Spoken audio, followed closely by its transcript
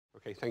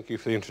Okay, thank you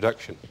for the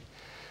introduction.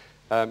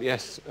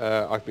 Yes,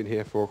 I've been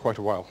here for quite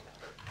a while.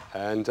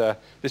 And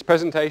this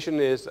presentation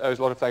owes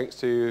a lot of thanks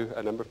to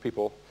a number of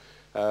people,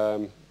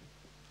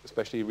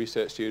 especially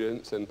research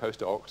students and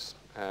postdocs,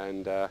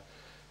 and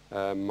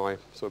my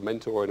sort of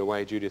mentor in a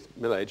way, Judith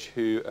Millage,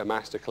 who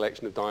amassed a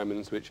collection of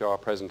diamonds which are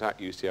present at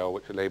UCL,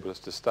 which enable us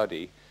to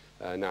study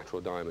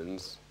natural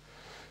diamonds.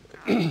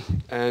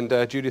 And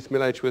Judith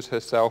Millage was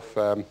herself,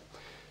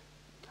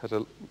 has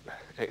an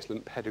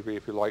excellent pedigree,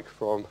 if you like,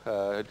 from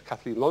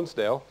Kathleen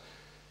Lonsdale.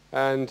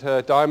 And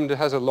diamond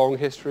has a long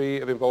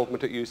history of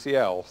involvement at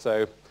UCL.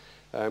 So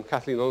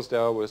Kathleen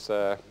Lonsdale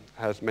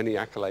has many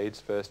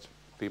accolades, first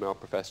female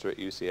professor at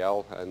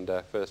UCL and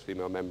first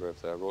female member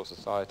of the Royal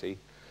Society.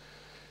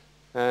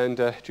 And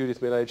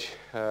Judith Millage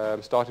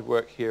started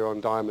work here on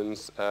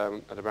diamonds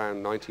at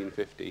around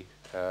 1950.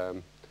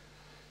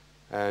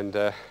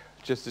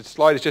 Just the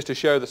slide is just to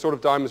show the sort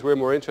of diamonds we're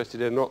more interested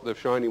in, not the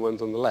shiny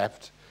ones on the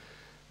left.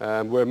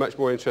 We're much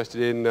more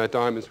interested in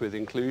diamonds with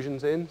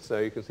inclusions in, so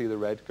you can see the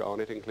red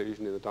garnet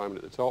inclusion in the diamond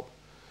at the top.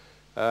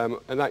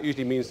 And that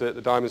usually means that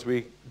the diamonds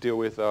we deal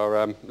with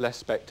are less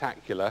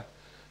spectacular,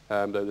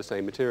 though the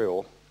same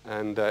material.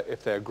 And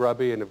if they're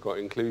grubby and have got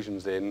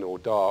inclusions in or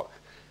dark,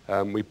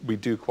 we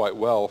do quite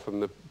well from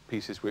the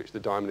pieces which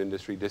the diamond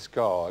industry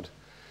discard.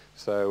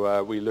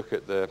 So we look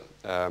at the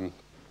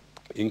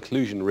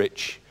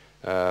inclusion-rich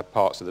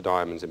parts of the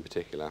diamonds in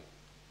particular.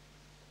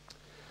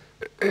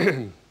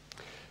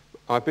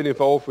 I've been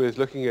involved with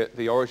looking at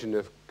the origin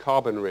of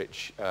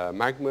carbon-rich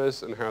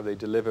magmas and how they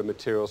deliver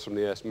materials from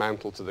the Earth's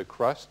mantle to the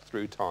crust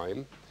through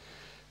time.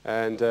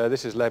 And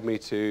this has led me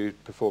to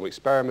perform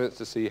experiments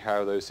to see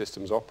how those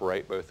systems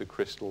operate, both the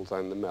crystals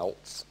and the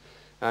melts.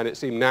 And it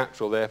seemed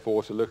natural,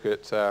 therefore, to look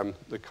at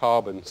the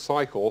carbon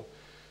cycle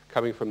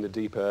coming from the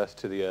deep Earth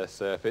to the Earth's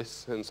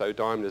surface. And so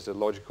diamond is a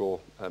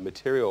logical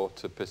material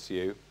to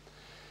pursue.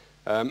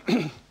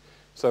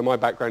 So my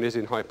background is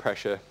in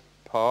high-pressure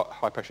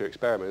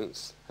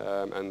experiments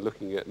and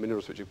looking at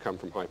minerals which have come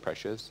from high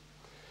pressures.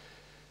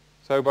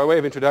 So by way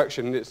of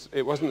introduction,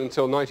 it wasn't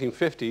until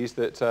 1950s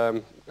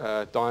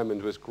that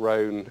diamond was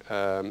grown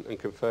and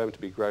confirmed to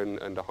be grown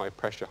under high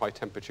pressure, high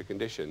temperature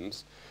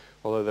conditions,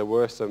 although there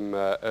were some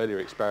earlier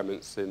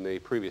experiments in the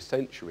previous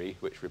century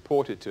which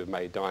reported to have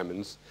made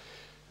diamonds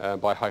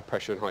by high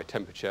pressure and high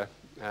temperature.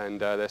 And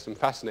there's some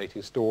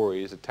fascinating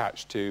stories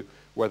attached to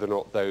whether or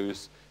not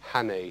those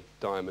Hannay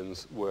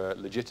diamonds were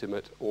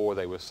legitimate or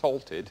they were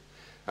salted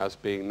as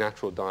being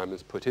natural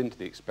diamonds put into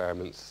the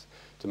experiments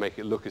to make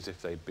it look as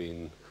if they'd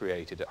been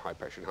created at high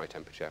pressure and high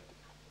temperature.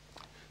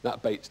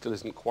 That debate still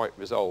isn't quite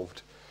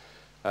resolved,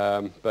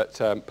 but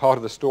part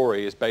of the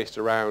story is based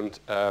around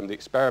the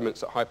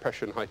experiments at high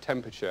pressure and high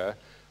temperature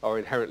are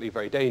inherently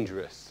very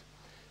dangerous.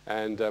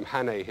 And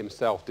Hannay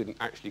himself didn't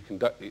actually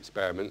conduct the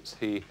experiments.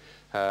 He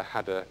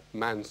had a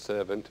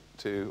manservant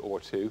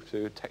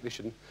a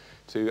technician,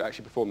 to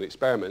actually perform the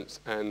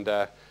experiments, and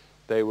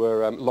they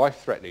were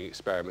life-threatening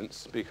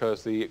experiments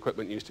because the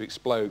equipment used to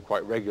explode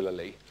quite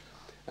regularly.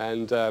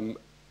 And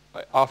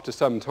after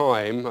some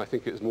time, I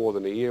think it was more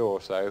than a year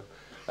or so,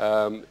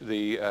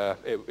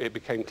 it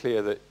became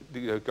clear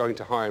that going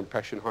to higher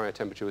pressure and higher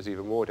temperature was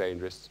even more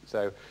dangerous.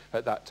 So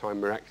at that time,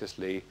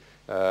 miraculously,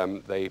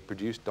 they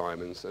produced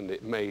diamonds, and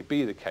it may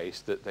be the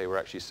case that they were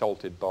actually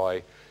salted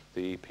by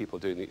the people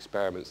doing the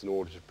experiments in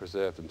order to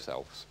preserve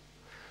themselves.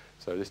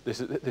 So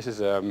this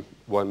is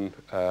one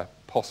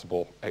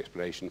possible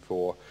explanation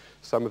for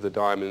some of the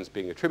diamonds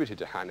being attributed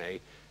to Hannay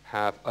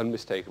have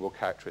unmistakable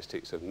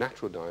characteristics of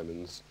natural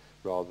diamonds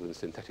rather than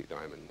synthetic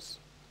diamonds.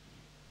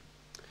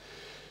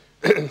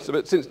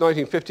 But since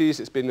 1950s,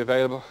 it's been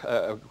available.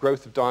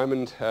 Growth of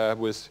diamond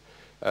was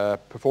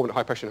performed at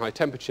high pressure and high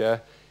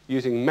temperature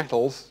using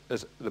metals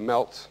as the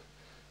melt,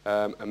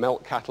 a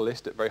melt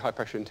catalyst at very high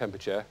pressure and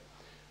temperature,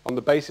 on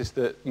the basis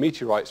that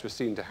meteorites were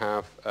seen to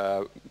have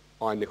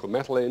iron nickel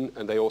metal in,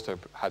 and they also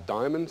had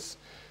diamonds.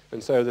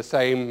 And so the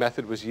same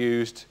method was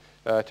used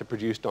to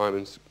produce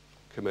diamonds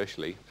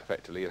commercially,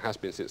 effectively, and has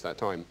been since that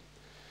time.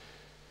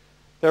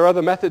 There are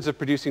other methods of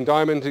producing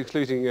diamonds,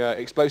 including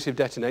explosive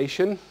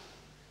detonation.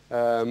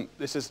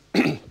 This is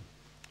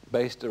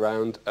based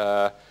around,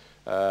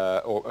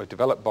 or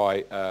developed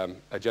by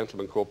a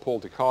gentleman called Paul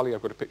DeCarli.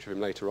 I've got a picture of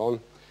him later on.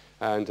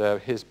 And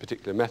his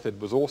particular method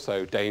was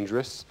also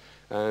dangerous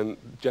and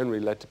generally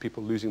led to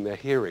people losing their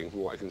hearing, from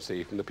what I can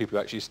see, from the people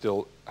who actually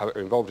still are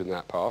involved in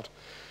that part.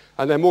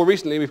 And then more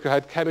recently, we've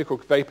had chemical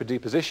vapor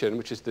deposition,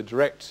 which is the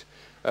direct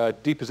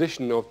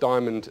deposition of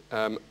diamond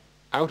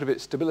out of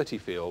its stability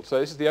field. So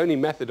this is the only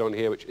method on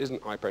here which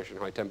isn't high pressure and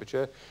high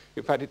temperature.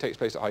 In fact, it takes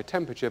place at high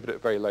temperature, but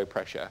at very low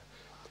pressure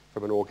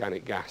from an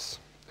organic gas.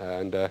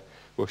 And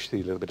we'll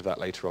see a little bit of that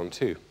later on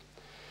too.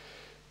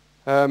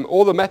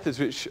 All the methods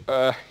which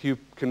you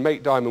can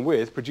make diamond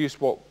with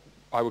produce what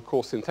I would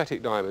call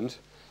synthetic diamond,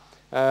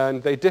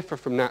 and they differ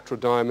from natural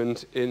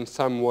diamond in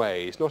some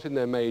ways, not in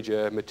their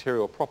major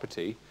material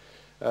property,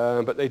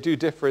 but they do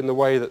differ in the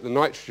way that the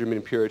nitrogen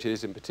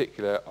impurities in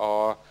particular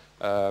are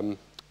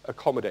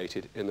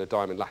accommodated in the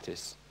diamond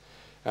lattice.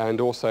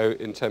 and also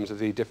in terms of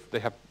they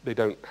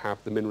don't have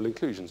the mineral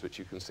inclusions which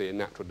you can see in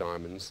natural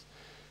diamonds,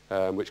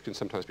 which can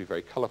sometimes be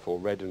very colourful,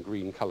 red and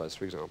green colours,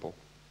 for example.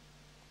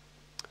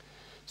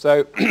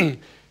 So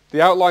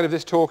the outline of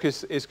this talk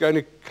is going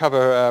to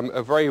cover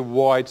a very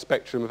wide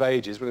spectrum of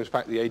ages, when in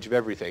fact the age of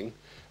everything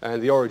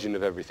and the origin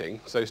of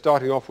everything. So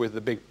starting off with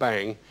the Big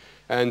Bang,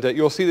 and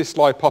you'll see this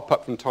slide pop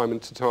up from time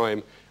to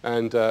time,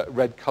 and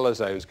red colour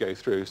zones go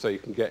through, so you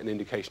can get an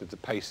indication of the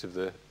pace of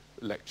the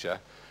lecture,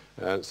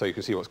 so you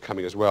can see what's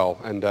coming as well.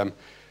 And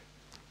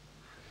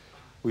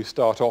we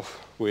start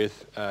off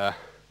with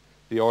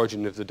the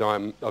origin of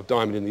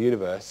diamond in the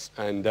universe,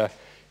 and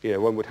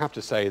one would have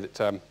to say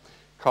that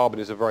carbon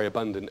is a very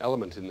abundant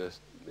element in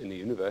the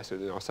universe,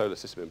 and in our solar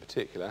system in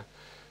particular.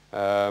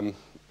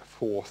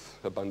 Fourth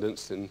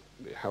abundance, in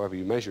however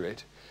you measure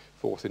it,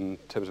 fourth in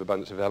terms of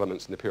abundance of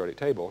elements in the periodic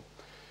table.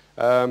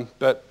 And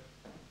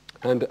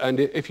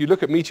if you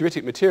look at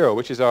meteoritic material,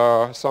 which is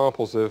our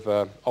samples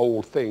of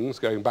old things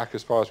going back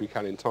as far as we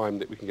can in time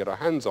that we can get our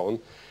hands on,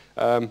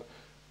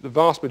 the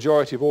vast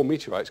majority of all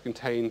meteorites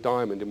contain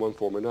diamond in one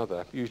form or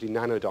another, usually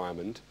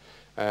nanodiamond.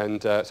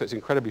 And so it's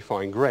incredibly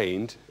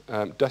fine-grained,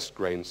 dust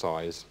grain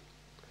size.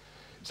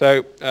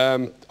 So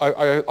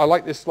I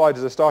like this slide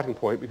as a starting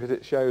point because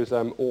it shows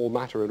all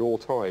matter at all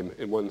time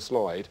in one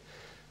slide.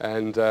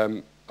 And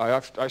I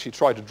actually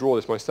tried to draw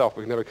this myself,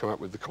 but I could never come up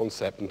with the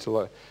concept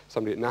until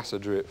somebody at NASA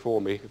drew it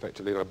for me,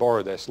 effectively, and I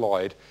borrowed their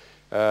slide.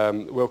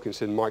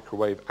 Wilkinson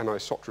Microwave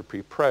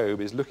Anisotropy Probe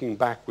is looking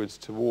backwards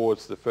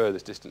towards the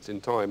furthest distance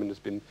in time and has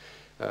been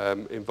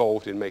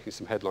involved in making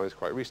some headlines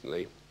quite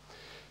recently.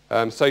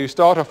 So you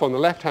start off on the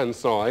left-hand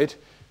side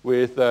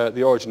with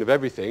the origin of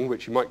everything,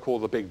 which you might call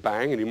the Big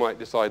Bang, and you might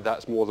decide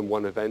that's more than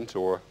one event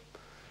or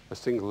a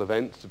single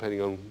event,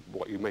 depending on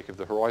what you make of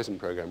the Horizon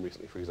program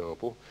recently, for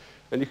example.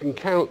 And you can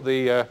count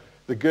the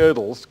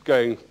girdles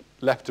going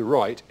left to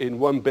right in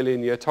 1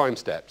 billion year time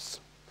steps.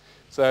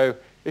 So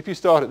if you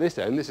start at this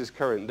end, this is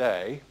current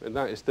day, and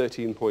that is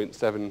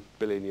 13.7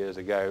 billion years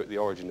ago at the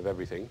origin of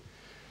everything.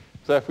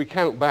 So if we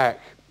count back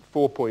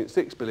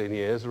 4.6 billion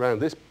years, around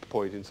this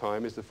point in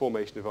time is the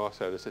formation of our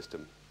solar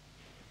system.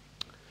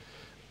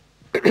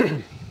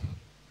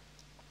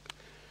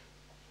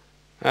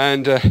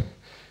 And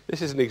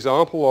this is an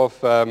example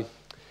of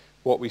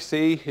what we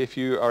see if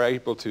you are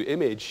able to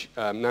image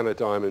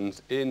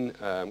nanodiamonds in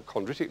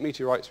chondritic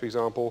meteorites, for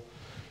example.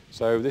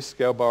 So this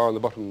scale bar on the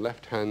bottom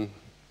left-hand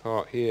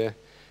part here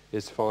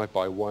is 5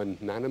 by 1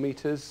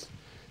 nanometers,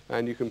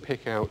 and you can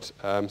pick out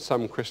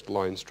some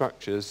crystalline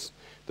structures.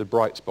 The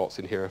bright spots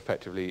in here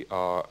effectively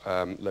are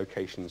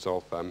locations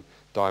of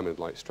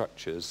diamond-like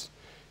structures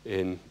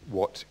in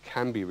what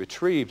can be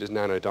retrieved as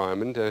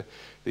nanodiamond.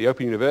 The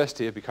Open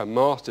University have become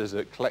masters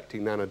at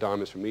collecting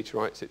nanodiamonds from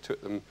meteorites. It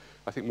took them,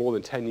 I think, more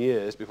than 10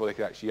 years before they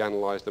could actually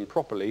analyze them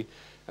properly.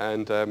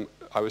 And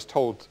I was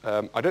told,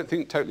 I don't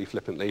think totally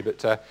flippantly,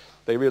 but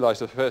they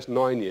realized the first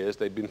 9 years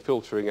they'd been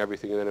filtering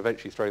everything and then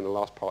eventually throwing the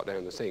last part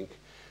down the sink.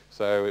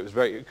 So it was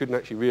you couldn't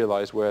actually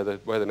realize where the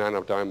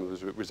nanodiamond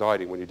was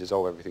residing when you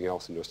dissolve everything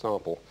else in your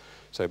sample.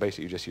 So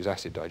basically you just use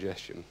acid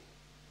digestion.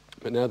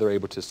 But now they're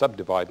able to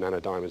subdivide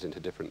nanodiamonds into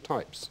different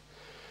types.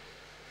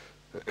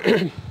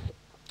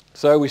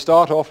 So we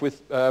start off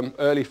with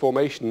early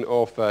formation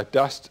of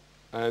dust,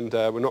 and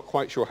we're not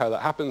quite sure how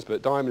that happens,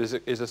 but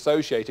diamond is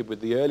associated with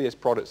the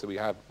earliest products that we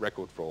have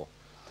record for.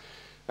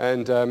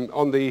 And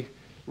on the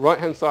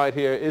right-hand side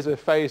here is a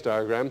phase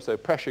diagram, so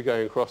pressure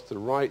going across to the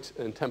right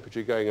and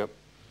temperature going up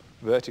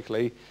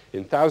vertically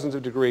in thousands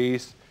of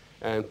degrees,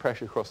 and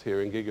pressure across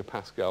here in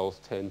gigapascals,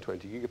 10,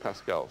 20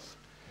 gigapascals.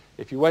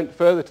 If you went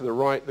further to the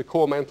right, the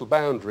core mantle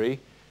boundary,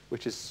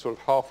 which is sort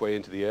of halfway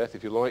into the Earth,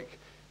 if you like,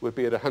 would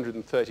be at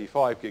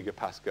 135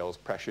 gigapascals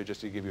pressure,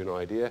 just to give you an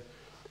idea.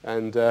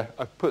 And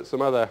I've put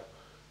some other,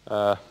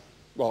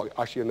 well,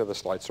 actually another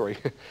slide, sorry.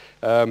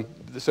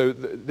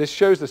 This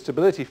shows the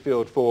stability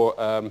field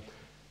for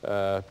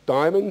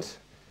diamond,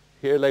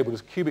 here labeled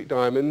as cubic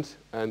diamond,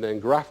 and then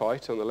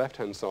graphite on the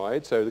left-hand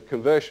side. So the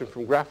conversion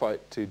from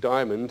graphite to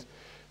diamond,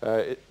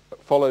 it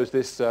follows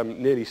this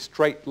nearly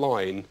straight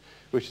line,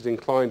 which is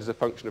inclined as a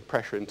function of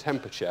pressure and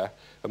temperature,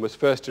 and was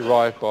first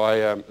derived by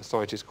a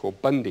scientist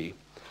called Bundy.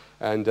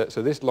 And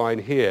so this line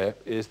here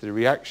is the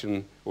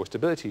reaction or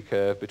stability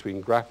curve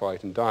between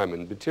graphite and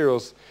diamond.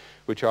 Materials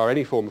which are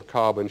any form of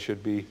carbon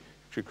should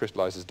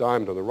crystallize as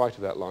diamond on the right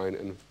of that line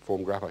and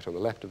form graphite on the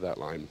left of that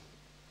line.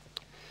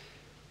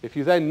 If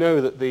you then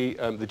know that the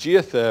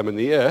geotherm in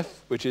the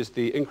Earth, which is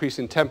the increase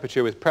in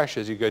temperature with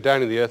pressure as you go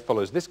down in the Earth,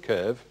 follows this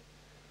curve,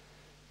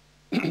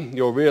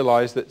 you'll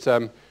realize that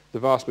the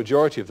vast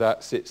majority of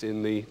that sits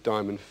in the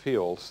diamond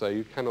field. So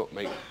you cannot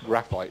make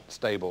graphite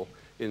stable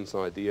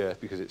inside the Earth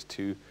because it's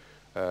too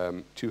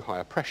high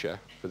a pressure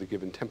for the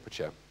given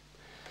temperature.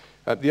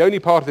 The only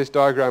part of this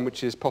diagram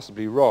which is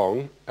possibly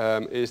wrong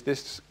is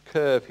this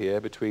curve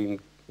here between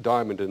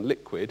diamond and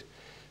liquid,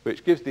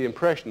 which gives the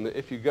impression that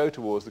if you go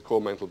towards the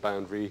core mantle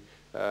boundary,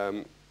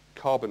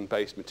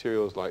 carbon-based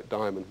materials like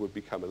diamond would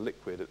become a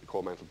liquid at the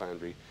core mantle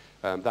boundary.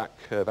 That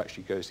curve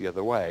actually goes the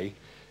other way.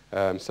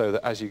 so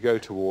that as you go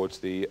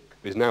towards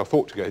is now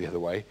thought to go the other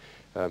way,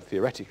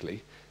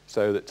 theoretically,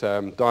 so that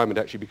diamond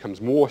actually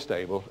becomes more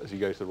stable as you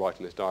go to the right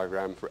in this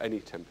diagram for any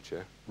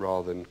temperature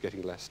rather than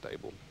getting less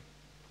stable.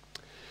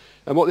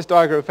 And what this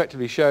diagram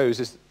effectively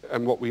shows is,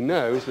 and what we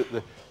know, is that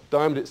the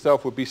diamond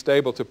itself would be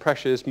stable to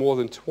pressures more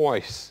than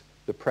twice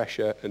the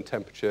pressure and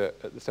temperature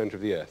at the center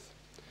of the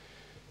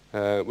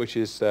Earth, which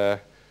is,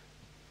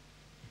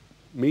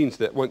 means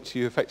that once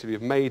you effectively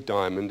have made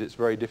diamond, it's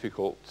very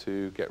difficult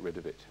to get rid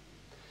of it.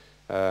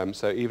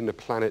 So even a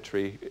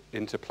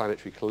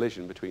interplanetary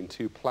collision between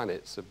two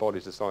planets of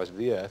bodies the size of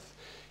the Earth,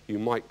 you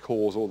might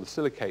cause all the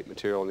silicate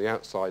material on the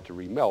outside to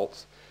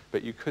remelt,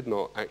 but you could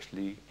not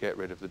actually get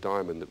rid of the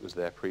diamond that was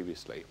there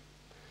previously.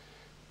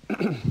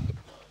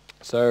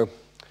 So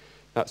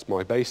that's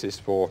my basis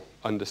for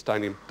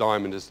understanding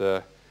diamond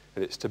and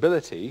its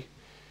stability.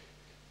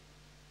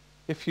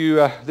 If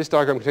you, this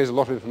diagram contains a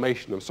lot of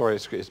information. I'm sorry,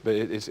 but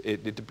you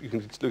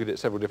can look at it at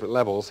several different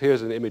levels.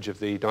 Here's an image of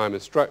the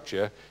diamond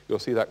structure. You'll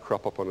see that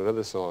crop up on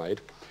another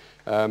side.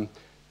 On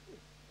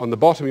the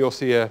bottom, you'll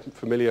see a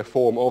familiar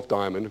form of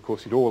diamond. Of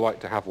course, you'd all like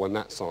to have one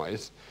that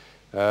size.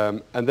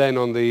 And then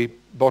on the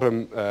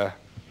bottom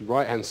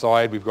right-hand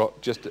side, we've got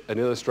just an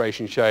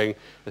illustration showing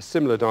a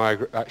similar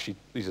diagram. Actually,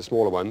 these are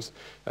smaller ones.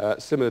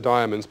 Similar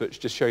diamonds, but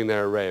just showing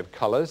their array of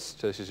colors.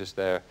 So this is just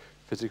their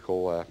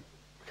physical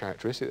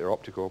characteristic, their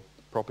optical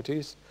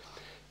properties.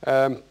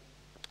 The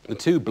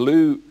two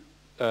blue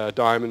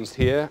diamonds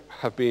here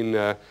have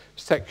been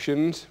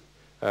sectioned,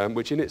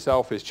 which in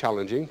itself is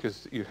challenging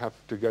because you have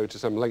to go to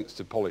some lengths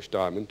to polish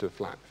diamond to a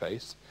flat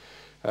face.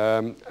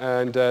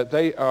 And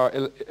they are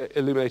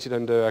illuminated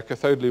under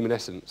cathode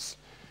luminescence.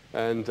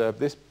 And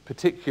this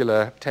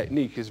particular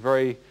technique is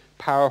very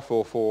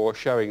powerful for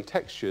showing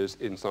textures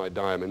inside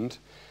diamond,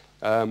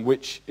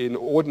 which in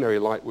ordinary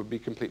light would be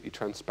completely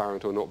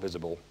transparent or not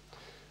visible.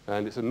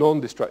 And it's a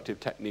non-destructive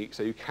technique,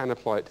 so you can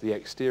apply it to the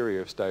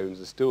exterior of stones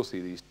and still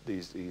see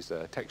these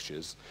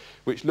textures,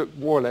 which look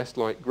more or less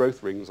like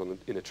growth rings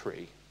in a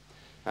tree.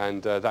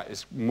 And that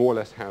is more or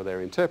less how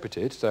they're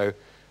interpreted. So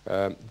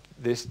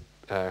these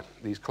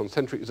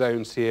concentric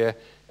zones here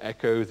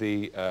echo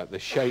the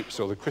shapes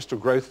or the crystal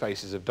growth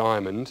faces of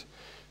diamond,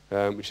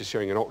 which is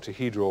showing an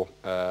octahedral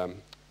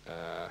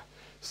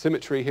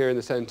symmetry here in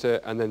the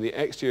center, and then the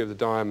exterior of the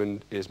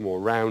diamond is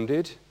more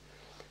rounded.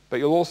 But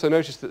you'll also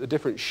notice that the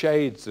different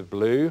shades of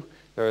blue,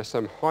 there are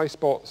some high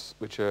spots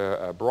which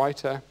are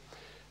brighter,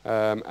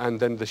 and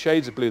then the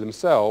shades of blue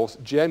themselves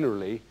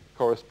generally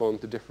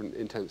correspond to different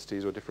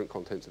intensities or different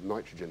contents of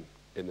nitrogen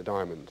in the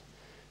diamond.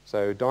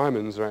 So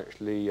diamonds are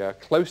actually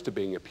close to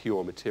being a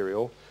pure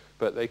material,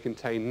 but they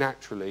contain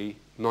naturally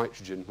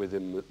nitrogen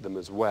within them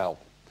as well.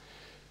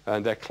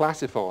 And they're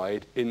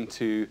classified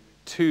into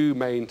two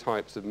main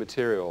types of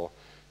material.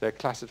 They're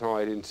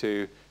classified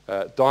into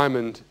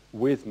diamond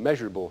with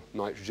measurable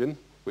nitrogen,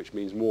 which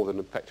means more than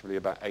effectively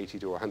about 80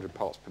 to 100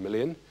 parts per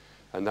million,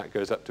 and that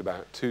goes up to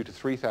about 2,000 to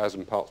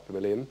 3,000 parts per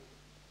million,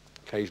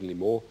 occasionally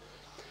more.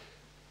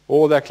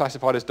 Or they're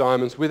classified as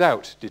diamonds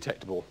without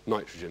detectable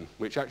nitrogen,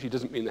 which actually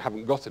doesn't mean they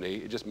haven't got any,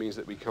 it just means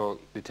that we can't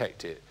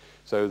detect it.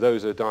 So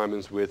those are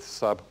diamonds with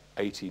sub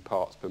 80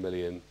 parts per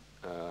million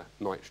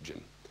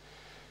nitrogen.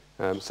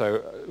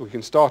 So we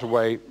can start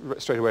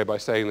straight away by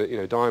saying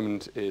that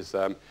diamond is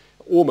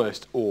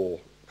almost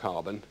all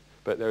carbon,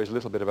 but there is a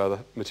little bit of other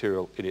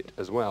material in it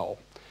as well.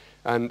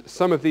 And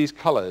some of these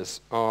colors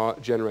are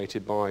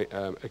generated by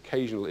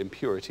occasional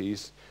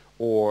impurities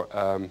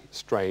or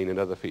strain and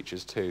other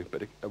features too.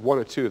 But one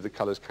or two of the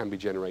colors can be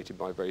generated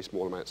by very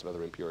small amounts of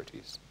other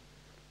impurities.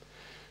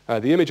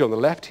 The image on the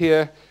left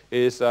here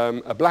is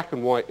a black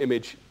and white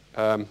image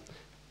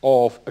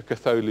of a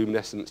cathode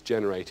luminescence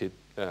generated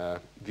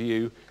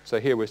view. So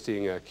here we're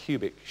seeing a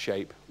cubic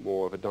shape,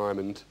 more of a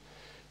diamond.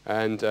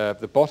 And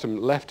the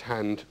bottom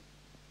left-hand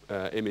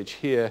image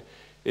here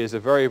is a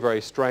very,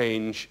 very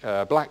strange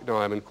black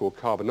diamond called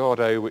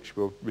carbonado, which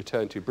we'll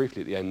return to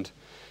briefly at the end,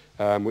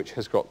 which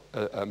has got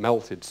a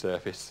melted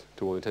surface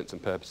to all intents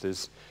and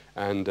purposes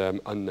and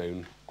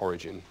unknown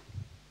origin.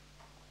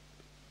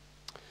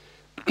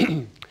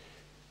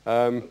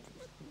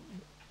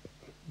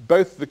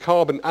 Both the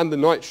carbon and the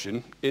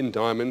nitrogen in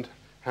diamond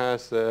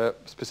has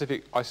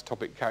specific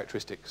isotopic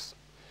characteristics.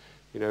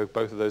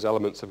 Both of those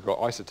elements have got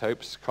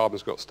isotopes.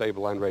 Carbon's got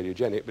stable and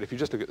radiogenic, but if you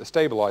just look at the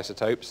stable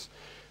isotopes,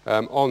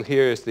 on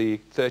here is the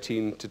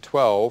 13 to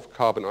 12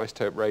 carbon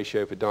isotope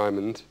ratio for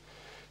diamond,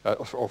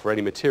 or for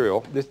any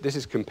material. This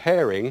is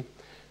comparing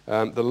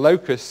the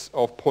locus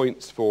of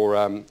points for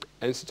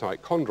ansitite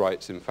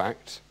chondrites, in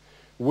fact,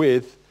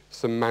 with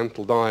some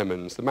mantle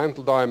diamonds. The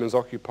mantle diamonds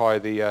occupy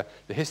the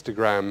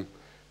histogram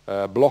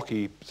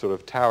blocky sort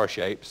of tower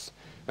shapes,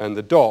 and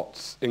the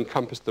dots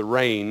encompass the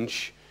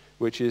range,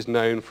 which is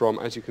known from,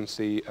 as you can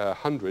see,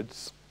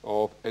 hundreds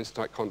of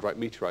ansitite chondrite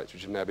meteorites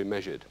which have now been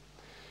measured.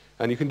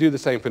 And you can do the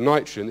same for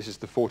nitrogen. This is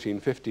the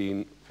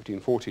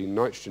 14-14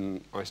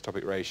 nitrogen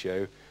isotopic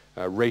ratio,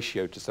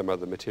 ratioed to some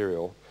other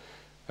material.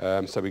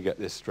 So we get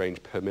this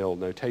strange per mil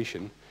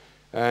notation.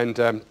 And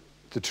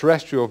the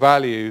terrestrial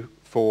value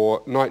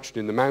for nitrogen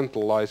in the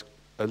mantle lies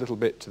a little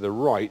bit to the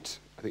right.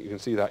 I think you can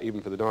see that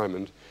even for the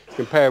diamond,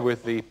 compared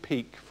with the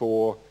peak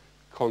for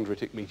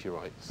chondritic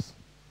meteorites.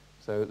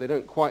 So they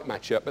don't quite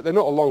match up, but they're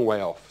not a long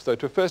way off. So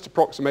to a first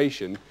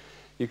approximation,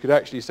 you could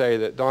actually say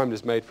that diamond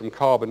is made from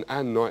carbon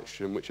and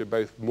nitrogen, which are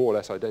both more or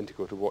less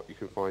identical to what you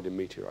can find in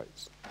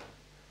meteorites.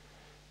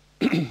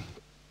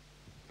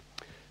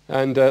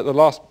 And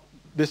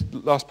this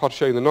last part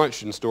showing the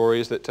nitrogen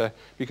story is that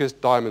because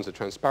diamonds are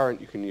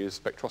transparent, you can use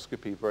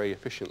spectroscopy very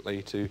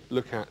efficiently to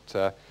look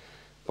at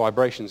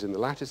vibrations in the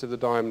lattice of the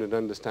diamond and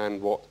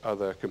understand what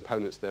other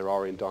components there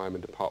are in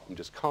diamond apart from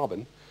just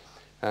carbon.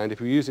 And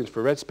if we use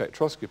infrared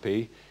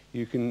spectroscopy,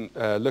 you can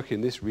look in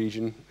this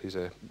region.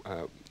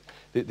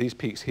 These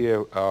peaks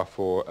here are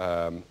for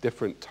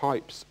different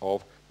types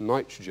of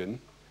nitrogen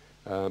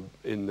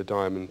in the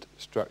diamond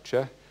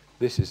structure.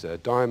 This is a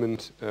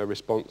diamond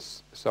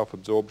response,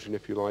 self-absorption,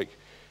 if you like.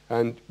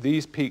 And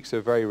these peaks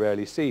are very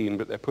rarely seen,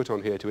 but they're put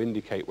on here to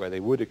indicate where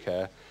they would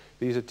occur.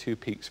 These are 2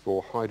 peaks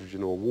for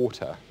hydrogen or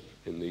water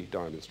in the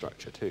diamond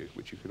structure too,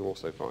 which you can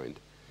also find.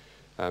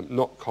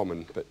 Not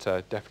common, but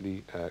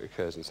definitely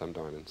occurs in some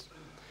diamonds.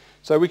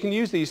 So we can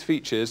use these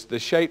features, the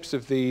shapes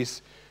of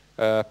these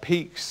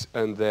peaks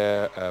and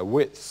their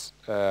widths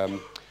can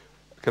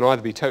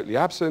either be totally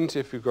absent.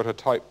 If you've got a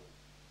type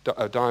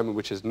of diamond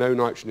which has no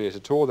nitrogen in it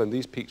at all, then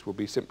these peaks will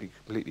be simply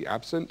completely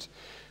absent.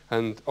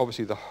 And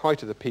obviously the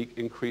height of the peak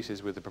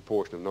increases with the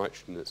proportion of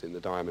nitrogen that's in the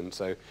diamond.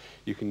 So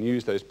you can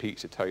use those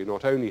peaks to tell you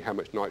not only how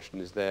much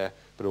nitrogen is there,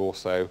 but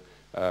also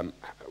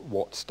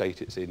what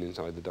state it's in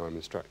inside the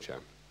diamond structure.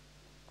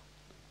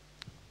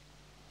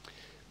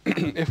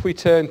 If we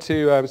turn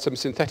to some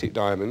synthetic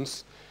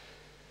diamonds,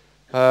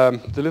 the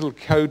little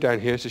code down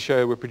here is to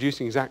show we're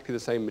producing exactly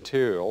the same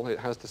material. It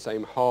has the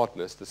same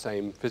hardness, the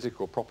same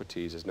physical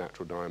properties as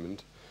natural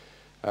diamond.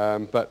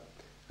 But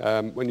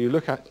when you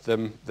look at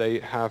them, they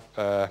have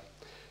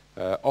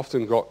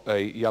often got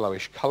a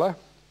yellowish color.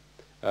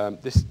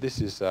 This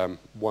is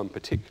one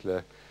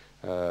particular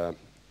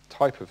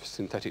type of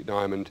synthetic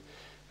diamond.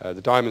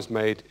 The diamond's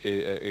made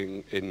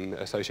in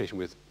association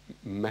with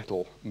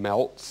metal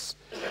melts.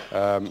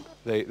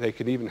 They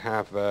can even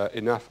have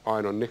enough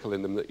iron or nickel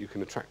in them that you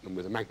can attract them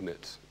with a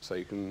magnet, so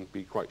you can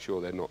be quite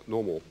sure they're not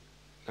normal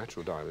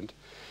natural diamond.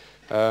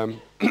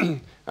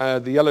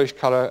 The yellowish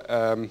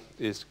color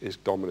is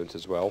dominant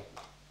as well.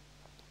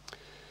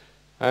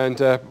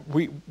 And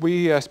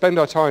we spend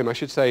our time, I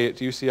should say, at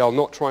UCL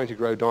not trying to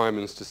grow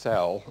diamonds to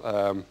sell.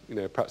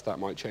 Perhaps that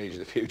might change in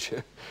the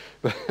future.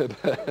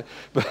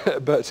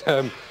 but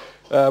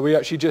we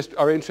actually just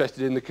are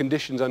interested in the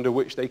conditions under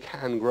which they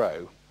can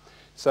grow.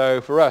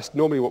 So for us,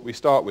 normally what we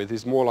start with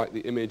is more like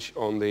the image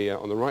on the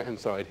right-hand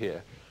side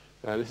here.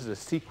 This is a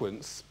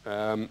sequence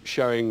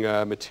showing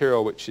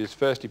material which is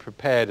firstly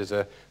prepared as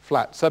a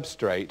flat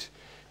substrate.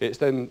 It's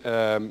then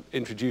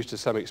introduced to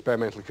some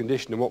experimental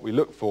condition, and what we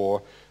look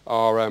for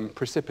are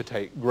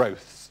precipitate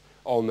growths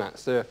on that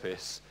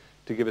surface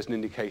to give us an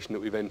indication that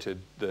we've entered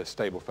the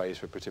stable phase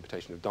for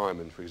precipitation of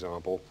diamond, for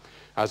example,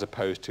 as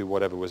opposed to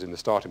whatever was in the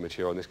starting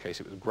material. In this case,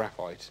 it was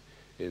graphite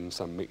in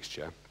some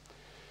mixture.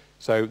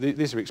 So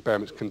these are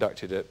experiments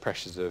conducted at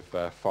pressures of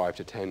 5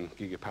 to 10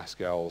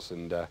 gigapascals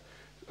and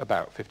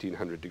about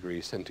 1,500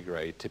 degrees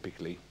centigrade,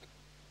 typically.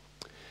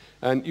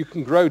 And you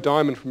can grow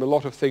diamond from a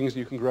lot of things, and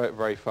you can grow it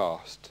very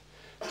fast.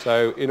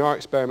 So in our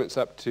experiments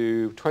up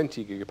to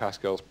 20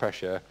 gigapascals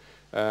pressure,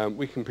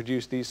 we can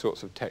produce these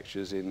sorts of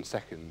textures in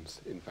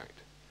seconds, in fact.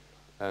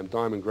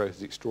 Diamond growth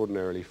is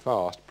extraordinarily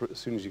fast as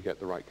soon as you get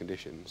the right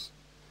conditions.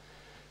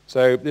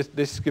 So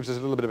this gives us a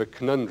little bit of a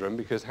conundrum,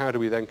 because how do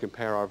we then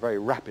compare our very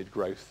rapid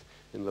growth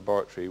in the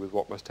laboratory with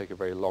what must take a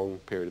very long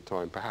period of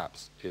time,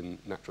 perhaps, in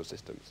natural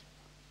systems?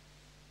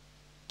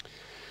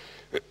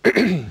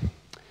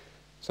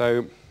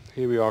 So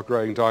here we are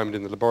growing diamond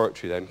in the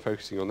laboratory then,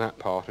 focusing on that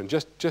part. And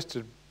just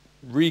to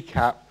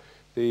recap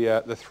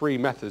the 3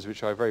 methods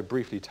which I very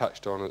briefly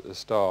touched on at the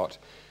start,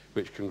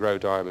 which can grow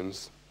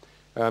diamonds.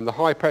 The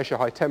high pressure,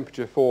 high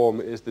temperature form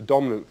is the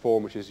dominant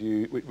form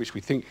which we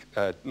think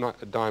a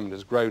diamond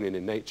has grown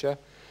in nature.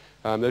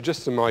 There are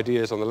just some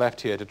ideas on the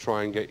left here to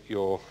try and get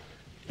your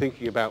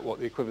thinking about what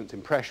the equivalence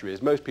in pressure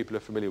is. Most people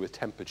are familiar with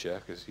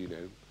temperature, because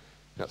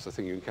that's the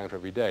thing you encounter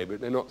every day, but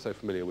they're not so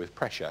familiar with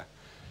pressure.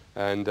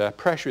 And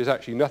pressure is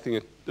actually nothing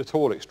at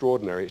all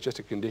extraordinary. It's just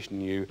a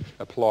condition you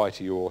apply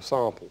to your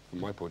sample, from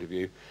my point of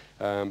view.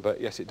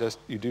 But yes,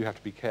 you do have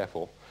to be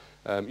careful.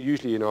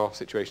 Usually in our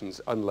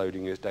situations,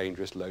 unloading is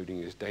dangerous,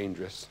 loading is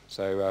dangerous.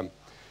 So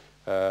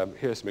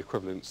here's some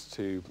equivalents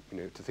to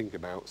think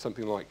about.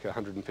 Something like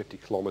 150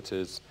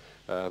 kilometers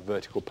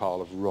vertical pile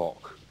of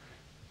rock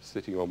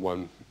sitting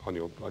on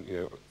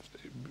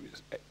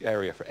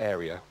area for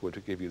area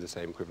would give you the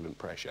same equivalent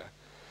pressure.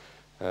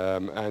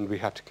 And we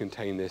have to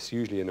contain this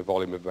usually in a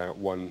volume of about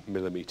 1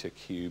 millimeter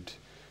cubed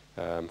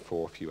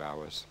for a few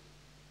hours.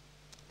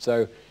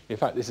 So in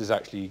fact, this is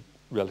actually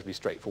relatively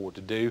straightforward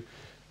to do.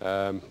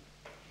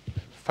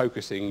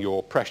 Focusing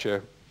your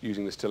pressure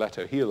using the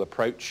stiletto heel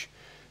approach.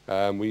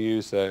 We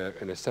use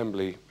an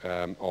assembly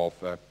of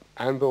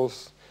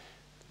anvils.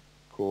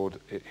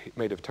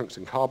 made of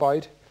tungsten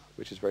carbide,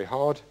 which is very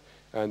hard.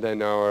 And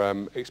then our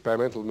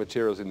experimental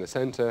materials in the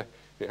center.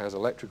 It has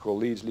electrical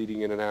leads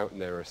leading in and out, and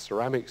there are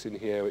ceramics in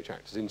here which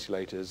act as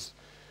insulators,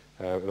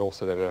 and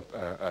also then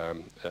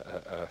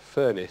a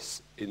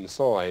furnace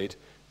inside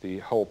the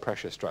whole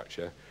pressure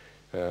structure,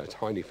 a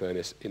tiny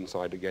furnace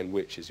inside again,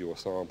 which is your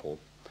sample.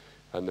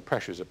 And the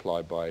pressure is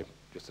applied by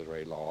just a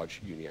very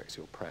large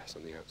uniaxial press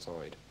on the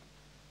outside.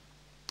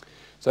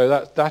 So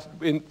that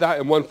in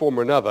one form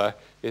or another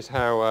is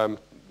how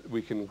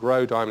we can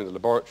grow diamond in the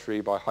laboratory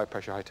by high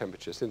pressure, high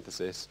temperature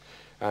synthesis,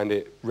 and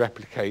it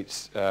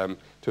replicates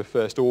to a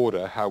first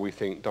order how we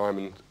think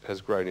diamond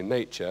has grown in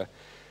nature.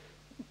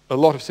 A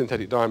lot of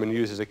synthetic diamond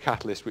uses a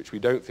catalyst which we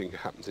don't think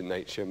happens in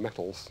nature,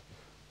 metals,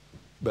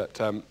 but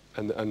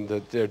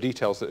there are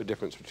details that are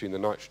different between the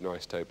nitrogen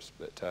isotopes,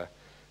 but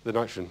the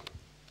nitrogen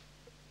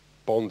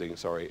bonding,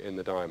 in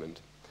the diamond.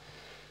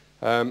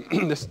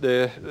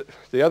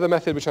 The other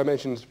method which I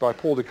mentioned is by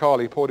Paul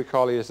DeCarli. Paul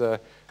DeCarli is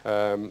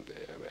an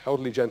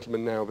elderly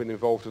gentleman now, been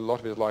involved a lot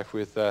of his life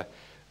with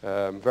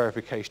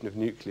verification of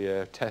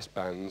nuclear test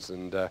bans,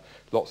 and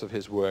lots of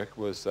his work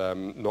was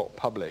not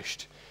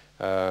published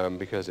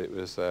because it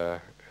was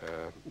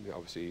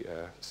obviously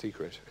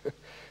secret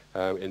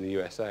in the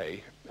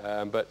USA.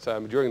 But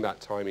during that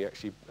time he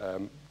actually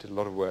did a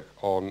lot of work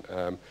on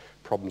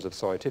problems of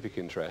scientific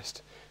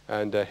interest,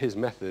 and his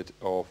method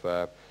of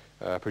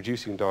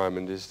producing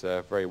diamond is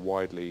very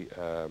widely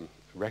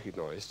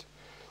recognized.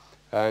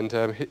 And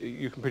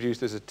you can produce,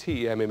 there's a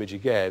TEM image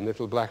again. The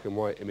little black and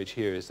white image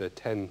here is a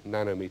 10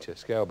 nanometer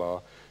scale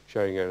bar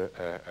showing a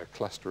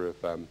cluster of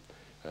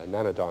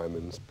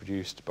nanodiamonds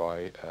produced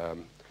by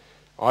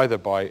either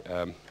by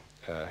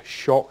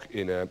shock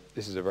in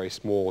this is a very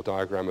small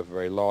diagram of a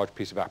very large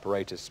piece of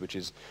apparatus which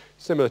is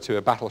similar to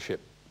a battleship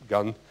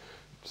gun,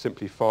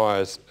 simply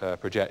fires a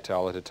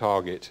projectile at a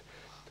target.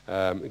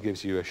 It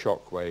gives you a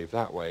shock wave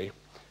that way.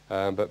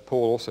 But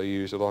Paul also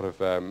used a lot of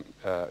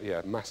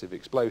massive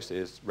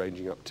explosives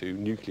ranging up to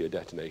nuclear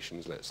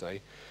detonations, let's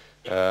say,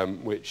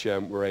 which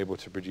were able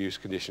to produce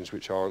conditions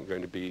which aren't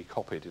going to be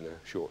copied in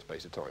a short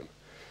space of time.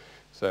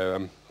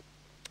 So,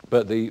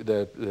 but the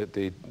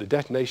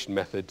detonation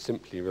method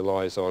simply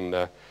relies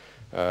on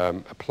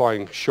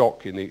applying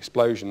shock in the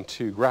explosion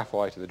to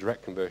graphite and the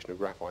direct conversion of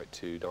graphite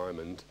to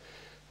diamond.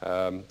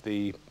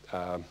 The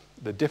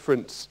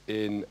difference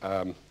in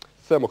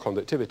thermal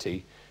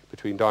conductivity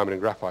between diamond and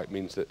graphite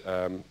means that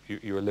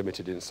you are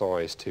limited in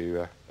size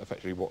to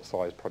effectively what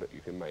size product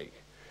you can make.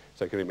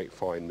 So you can only make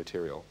fine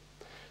material.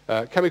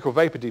 Chemical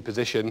vapor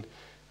deposition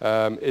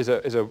is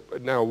a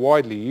now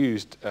widely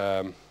used,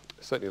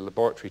 certainly a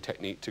laboratory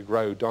technique to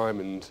grow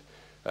diamond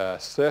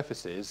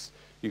surfaces.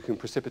 You can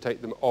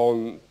precipitate them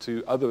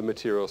onto other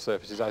material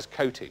surfaces as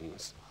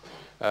coatings.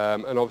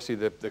 And obviously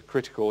the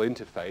critical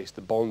interface,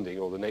 the bonding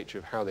or the nature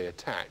of how they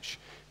attach,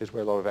 is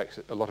where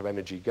a lot of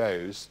energy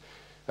goes.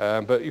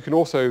 But you can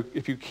also,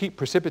 if you keep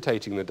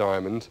precipitating the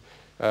diamond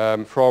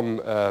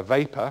from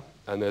vapor,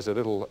 and there's a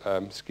little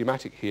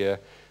schematic here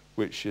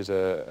which is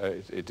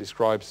it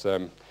describes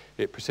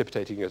it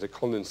precipitating as a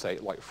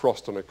condensate like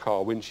frost on a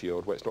car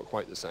windshield, where it's not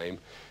quite the same.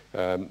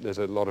 There's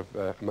a lot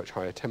of much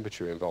higher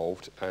temperature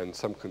involved and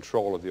some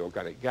control of the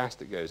organic gas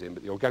that goes in,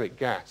 but the organic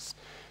gas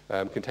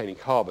containing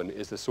carbon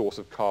is the source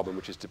of carbon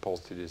which is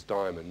deposited as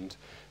diamond,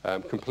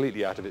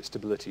 completely out of its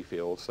stability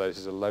field, so this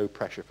is a low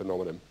pressure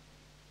phenomenon.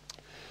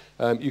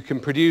 You can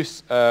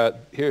produce,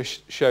 here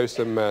shows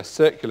some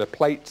circular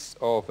plates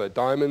of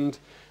diamond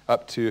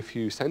up to a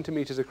few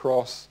centimeters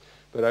across,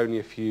 but only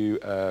a few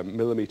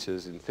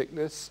millimeters in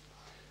thickness.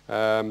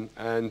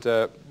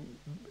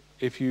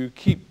 If you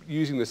keep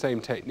using the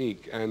same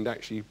technique, and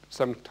actually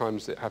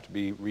sometimes they have to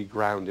be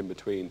reground in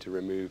between to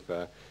remove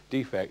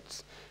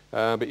defects,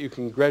 but you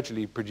can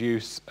gradually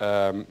produce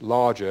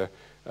larger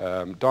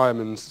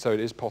diamonds, so it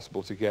is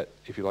possible to get,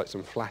 if you like,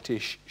 some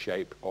flattish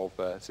shape of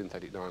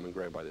synthetic diamond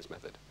grown by this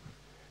method,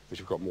 which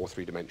have got more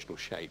three-dimensional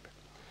shape.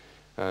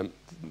 And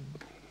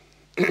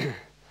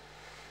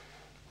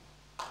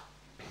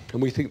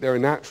we think there are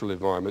natural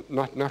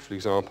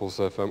examples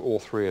of all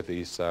three of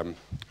these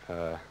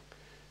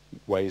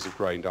ways of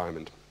growing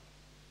diamond.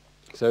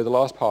 So the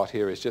last part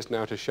here is just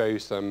now to show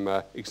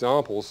some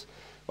examples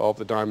of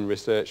the diamond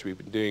research we've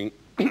been doing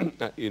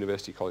at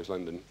University College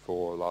London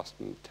for the last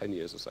 10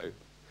 years or so.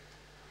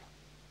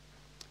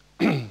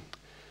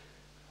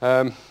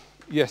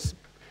 Yes,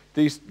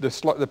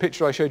 the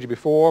picture I showed you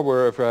before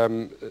were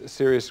of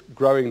serious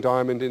growing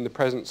diamond in the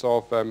presence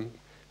of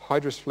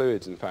hydrous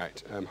fluids, in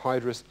fact,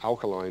 hydrous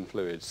alkaline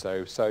fluids,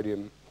 so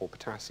sodium or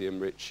potassium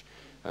rich,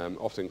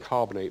 often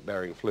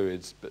carbonate-bearing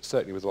fluids, but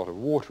certainly with a lot of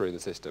water in the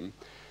system.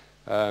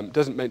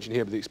 Doesn't mention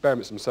here, but the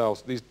experiments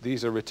themselves,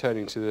 these are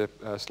returning to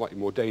the slightly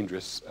more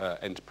dangerous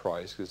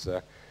enterprise, because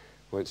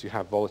once you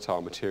have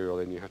volatile material,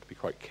 then you have to be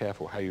quite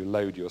careful how you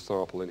load your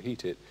sample and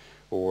heat it,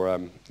 or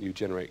you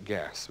generate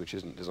gas, which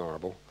isn't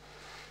desirable.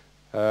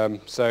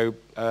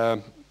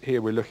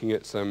 here we're looking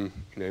at some,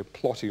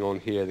 plotting on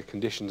here the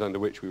conditions under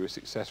which we were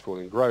successful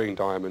in growing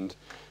diamond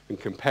and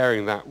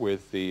comparing that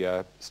with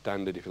the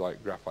standard, if you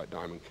like, graphite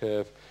diamond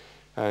curve.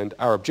 And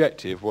our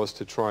objective was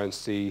to try and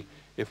see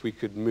if we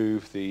could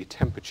move the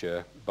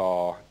temperature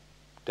bar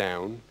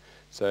down.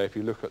 So if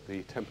you look at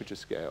the temperature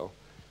scale,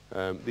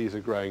 these are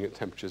growing at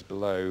temperatures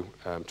below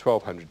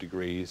 1200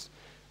 degrees,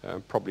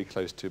 probably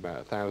close to about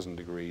 1000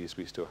 degrees.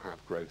 We still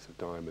have growth of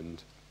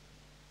diamond.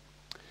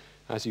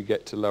 As you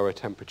get to lower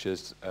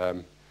temperatures,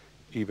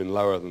 even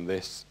lower than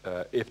this,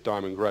 if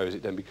diamond grows,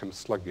 it then becomes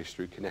sluggish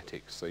through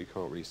kinetics, so you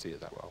can't really see it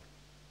that well.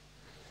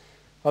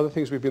 Other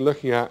things we've been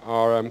looking at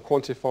are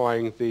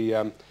quantifying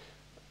the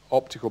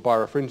optical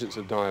birefringence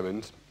of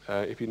diamond.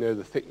 If you know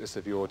the thickness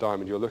of your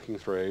diamond you're looking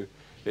through,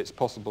 it's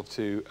possible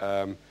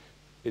to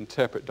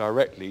interpret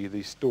directly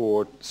the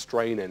stored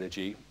strain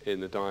energy in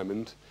the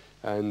diamond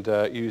and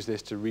use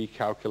this to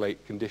recalculate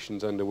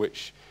conditions under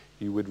which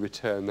you would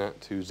return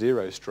that to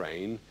zero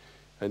strain.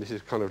 And this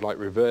is kind of like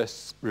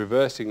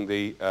reversing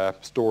the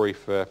story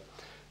for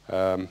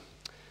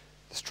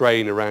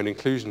strain around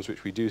inclusions,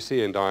 which we do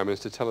see in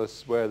diamonds, to tell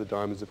us where the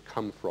diamonds have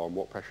come from,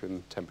 what pressure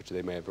and temperature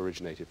they may have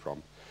originated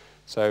from.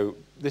 So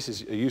this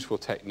is a useful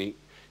technique.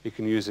 You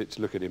can use it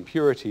to look at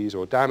impurities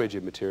or damage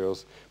in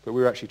materials, but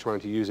we're actually trying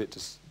to use it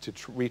to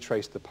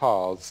retrace the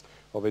paths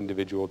of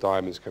individual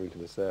diamonds coming to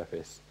the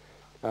surface.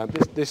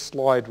 This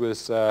slide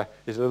is a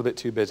little bit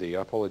too busy.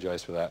 I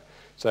apologize for that.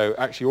 So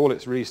actually all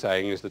it's really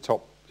saying is the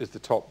top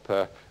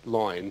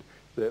line,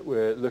 that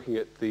we're looking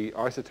at the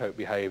isotope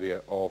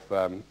behavior of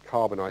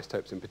carbon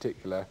isotopes in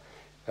particular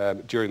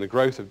during the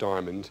growth of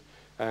diamond,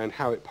 and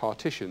how it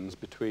partitions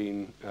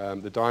between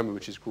the diamond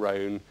which is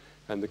grown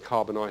and the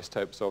carbon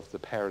isotopes of the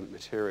parent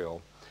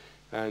material.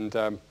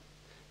 And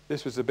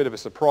this was a bit of a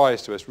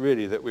surprise to us,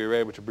 really, that we were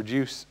able to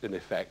produce an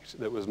effect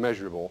that was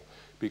measurable,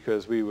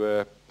 because we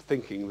were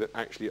thinking that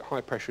actually at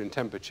high pressure and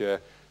temperature,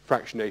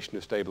 fractionation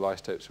of stable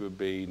isotopes would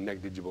be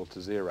negligible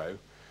to zero.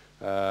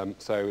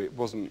 So it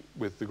wasn't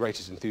with the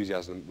greatest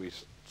enthusiasm we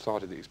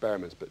started the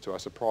experiments, but to our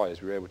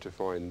surprise we were able to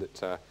find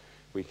that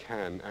we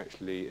can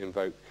actually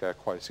invoke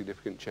quite a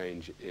significant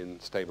change in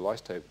stable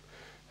isotope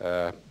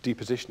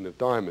deposition of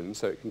diamonds,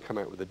 so it can come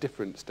out with a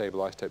different stable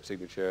isotope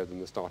signature than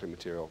the starting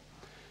material.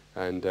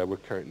 And we're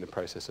currently in the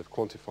process of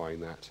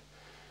quantifying that.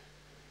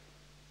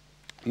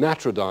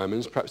 Natural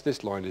diamonds, perhaps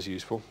this line is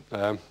useful.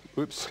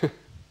 Oops,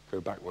 go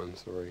back one,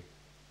 sorry.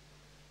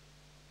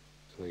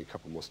 I think a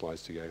couple more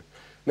slides to go.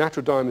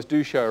 Natural diamonds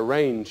do show a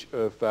range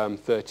of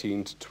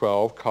 13 to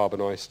 12 carbon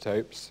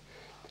isotopes,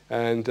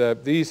 and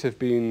these have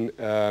been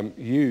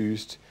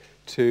used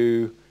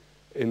to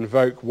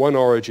invoke one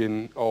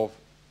origin of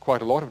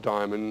quite a lot of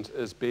diamond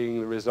as being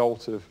the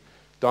result of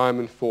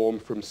diamond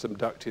formed from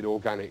subducted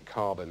organic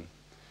carbon.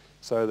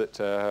 So that,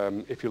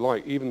 if you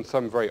like, even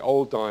some very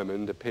old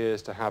diamond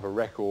appears to have a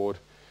record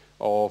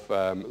of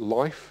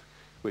life,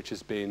 which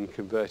has been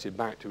converted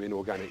back to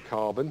inorganic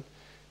carbon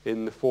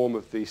in the form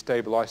of the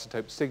stable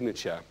isotope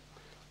signature.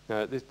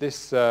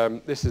 This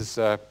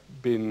has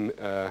been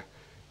a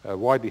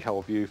widely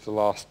held view for the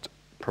last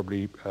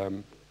probably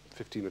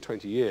 15 or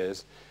 20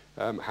 years.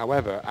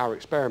 However, our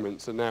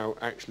experiments are now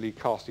actually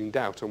casting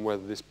doubt on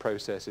whether this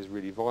process is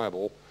really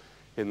viable,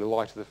 in the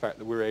light of the fact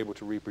that we're able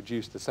to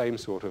reproduce the same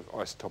sort of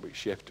isotopic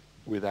shift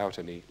without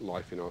any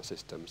life in our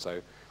system. So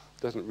it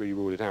doesn't really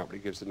rule it out, but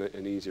it gives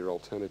an easier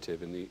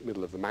alternative in the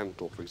middle of the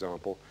mantle, for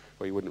example,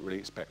 where you wouldn't really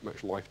expect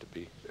much life to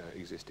be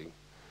existing.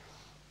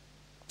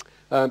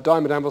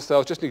 Diamond anvil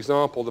cells, just an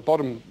example. The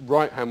bottom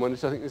right-hand one, I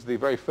think this is the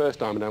very first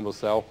diamond anvil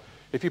cell.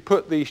 If you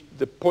put the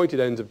pointed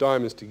ends of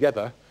diamonds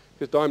together,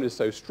 because diamond is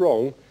so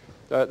strong,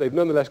 they've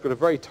nonetheless got a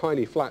very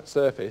tiny flat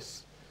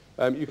surface.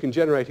 You can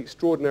generate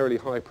extraordinarily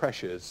high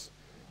pressures.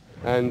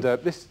 And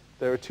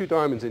there are two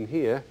diamonds in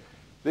here.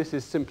 This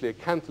is simply a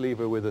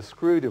cantilever with a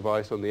screw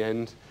device on the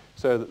end,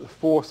 so that the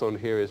force on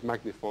here is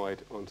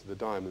magnified onto the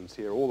diamonds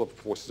here. All the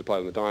forces applied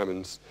on the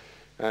diamonds.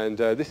 And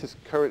this is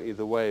currently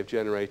the way of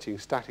generating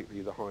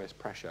statically the highest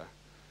pressure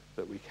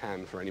that we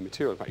can for any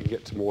material. In fact, you can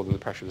get to more than the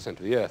pressure of the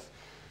centre of the Earth.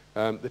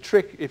 The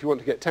trick, if you want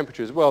to get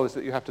temperature as well, is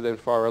that you have to then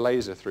fire a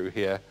laser through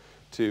here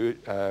to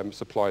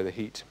supply the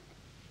heat.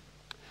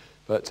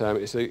 But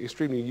it's an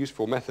extremely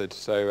useful method.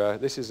 So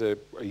this is a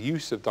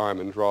use of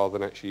diamond rather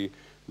than actually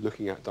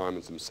looking at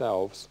diamonds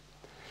themselves.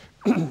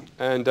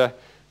 And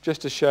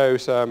just to show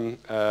some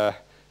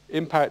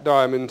impact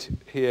diamond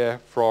here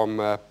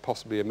from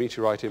possibly a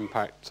meteorite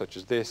impact such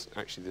as this.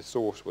 Actually, the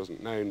source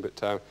wasn't known,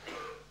 but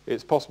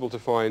it's possible to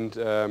find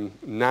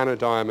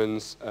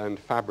nanodiamonds and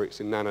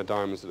fabrics in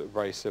nanodiamonds that are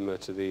very similar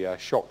to the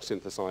shock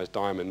synthesized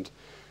diamond.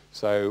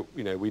 So,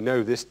 we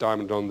know this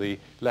diamond on the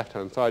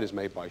left-hand side is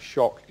made by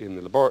shock in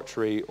the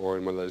laboratory or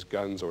in one of those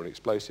guns or an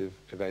explosive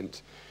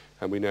event.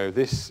 And we know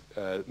this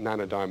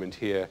nanodiamond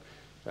here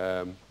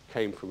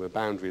came from a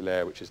boundary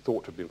layer which is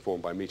thought to have been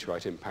formed by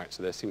meteorite impact.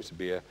 So there seems to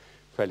be a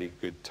fairly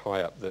good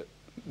tie-up that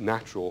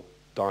natural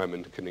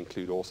diamond can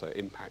include also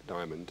impact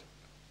diamond.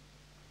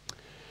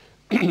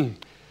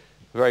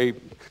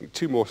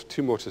 two more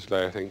to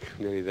slow, I think,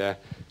 nearly there.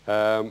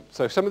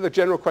 So some of the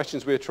general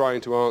questions we're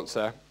trying to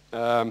answer,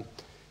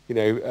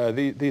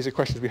 these are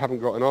questions we haven't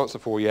got an answer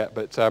for yet,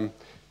 but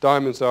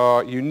diamonds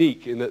are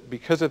unique in that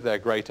because of their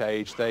great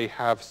age, they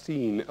have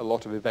seen a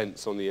lot of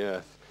events on the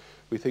Earth.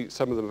 We think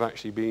some of them have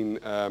actually been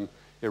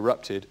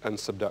erupted and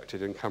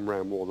subducted and come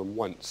around more than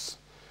once.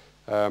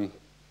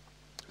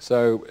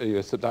 So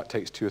that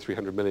takes 200 or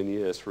 300 million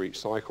years for each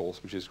cycle,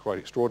 which is quite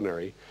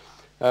extraordinary.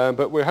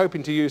 But we're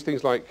hoping to use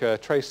things like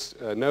trace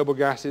noble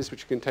gases,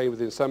 which are contained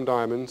within some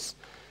diamonds.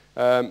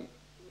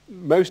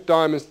 Most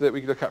diamonds that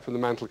we look at from the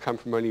mantle come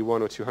from only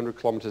 100 or 200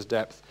 kilometers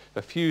depth.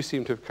 A few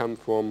seem to have come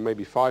from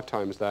maybe 5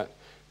 times that,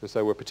 and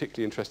so we're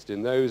particularly interested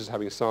in those,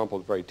 having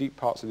sampled very deep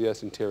parts of the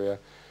Earth's interior.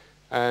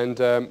 And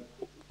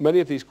many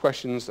of these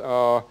questions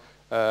are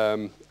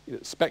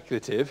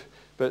speculative,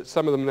 but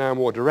some of them now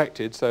more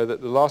directed, so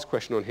that the last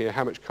question on here,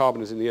 how much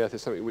carbon is in the Earth,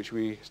 is something which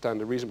we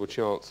stand a reasonable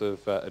chance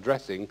of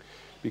addressing,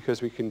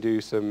 because we can do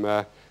some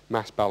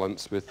mass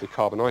balance with the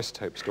carbon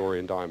isotope story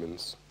in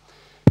diamonds.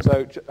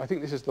 So I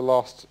think this is the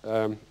last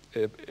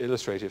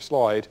illustrative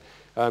slide.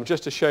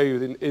 Just to show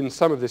you in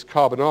some of this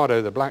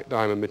carbonado, the black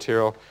diamond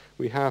material,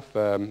 we have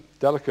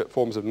delicate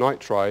forms of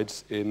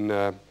nitrides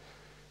in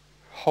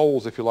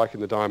holes, if you like, in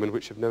the diamond,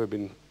 which have never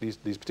been, these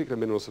particular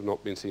minerals have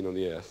not been seen on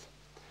the Earth.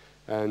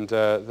 And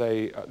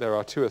there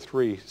are 2 or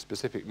 3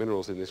 specific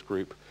minerals in this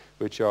group,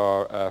 which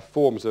are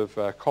forms of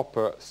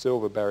copper,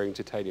 silver-bearing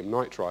titanium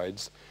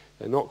nitrides.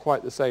 They're not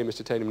quite the same as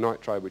titanium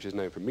nitride, which is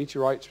known from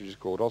meteorites, which is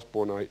called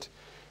osbornite,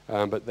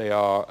 but they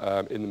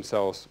are in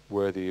themselves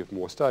worthy of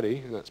more study,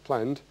 and that's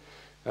planned.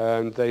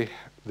 And the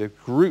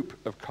group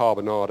of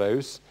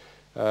carbonados,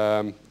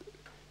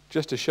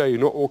 just to show you,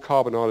 not all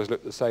carbonados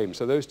look the same.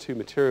 So those 2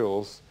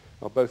 materials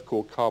are both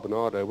called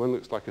carbonado. One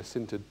looks like a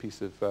sintered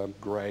piece of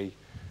grey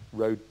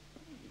road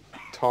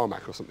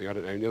tarmac or something, I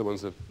don't know. And the other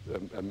ones have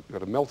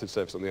got a melted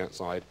surface on the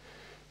outside.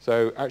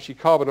 So actually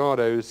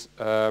carbonados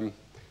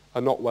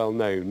are not well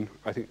known.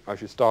 I think I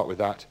should start with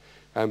that.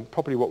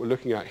 Probably what we're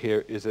looking at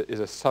here is a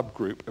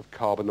subgroup of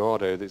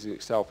carbonado that's in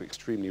itself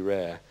extremely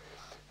rare.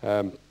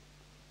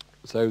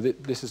 So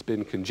this has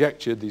been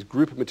conjectured, these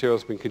group of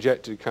materials have been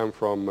conjectured to come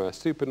from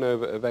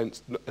supernova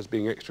events as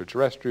being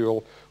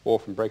extraterrestrial, or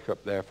from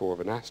breakup, therefore, of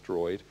an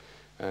asteroid.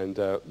 And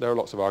there are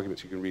lots of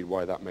arguments. You can read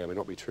why that may or may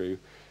not be true.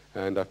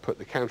 And I've put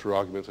the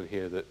counter-argument on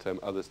here that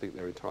others think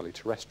they're entirely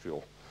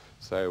terrestrial.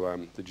 So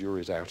the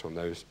jury's out on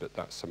those, but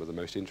that's some of the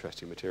most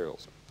interesting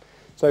materials.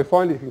 So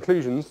finally, the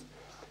conclusions.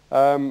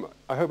 I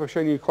hope I've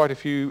shown you quite a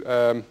few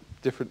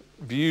different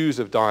views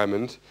of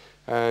diamond,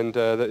 and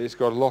that it's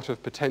got a lot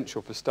of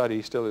potential for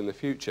study still in the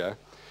future.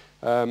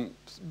 Some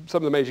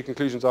of the major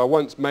conclusions are,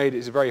 once made,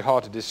 it's very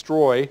hard to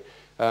destroy.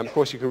 Of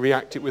course, you can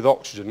react it with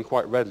oxygen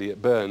quite readily.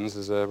 It burns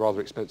as a rather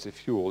expensive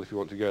fuel if you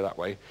want to go that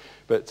way.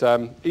 But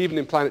even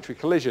in planetary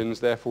collisions,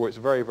 therefore, it's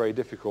very, very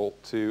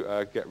difficult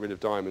to get rid of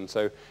diamond.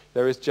 So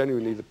there is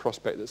genuinely the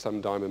prospect that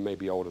some diamond may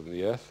be older than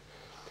the Earth.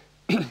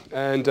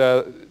 And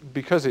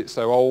because it's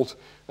so old,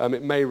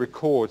 it may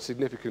record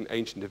significant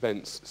ancient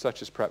events,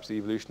 such as perhaps the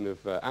evolution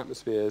of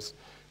atmospheres.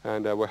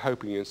 And we're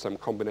hoping in some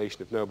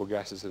combination of noble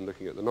gases and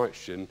looking at the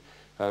nitrogen,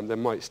 there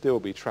might still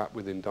be trapped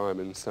within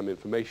diamonds some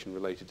information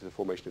related to the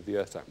formation of the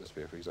Earth's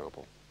atmosphere, for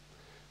example.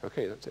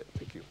 Okay, that's it.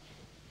 Thank you.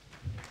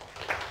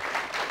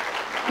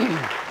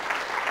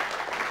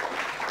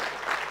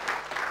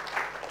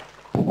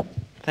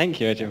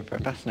 Thank you, Adrian, for a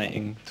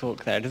fascinating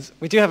talk there.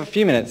 We do have a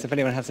few minutes if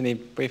anyone has any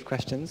brief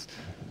questions.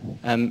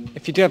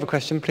 If you do have a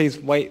question, please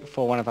wait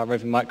for one of our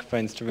roving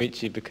microphones to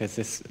reach you, because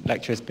this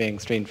lecture is being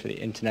streamed for the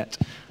internet,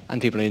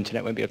 and people on the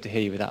internet won't be able to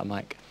hear you without a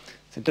mic.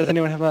 So does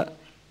anyone have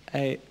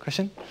a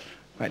question?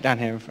 Right down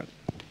here in front.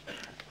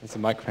 There's a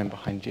microphone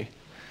behind you.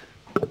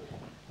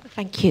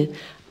 Thank you.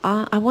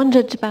 I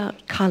wondered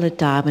about coloured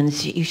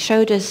diamonds. You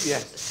showed us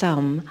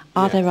some.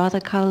 Are there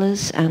other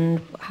colours,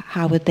 and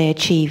how would they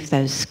achieve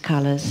those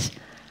colours?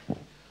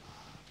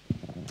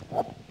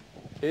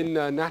 In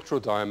natural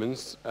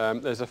diamonds,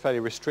 there's a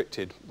fairly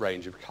restricted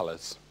range of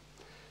colours.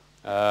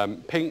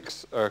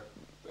 Pinks are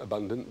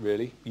abundant,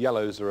 really.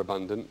 Yellows are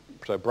abundant,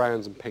 so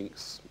browns and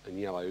pinks and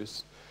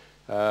yellows.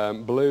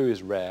 Blue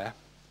is rare,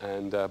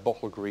 and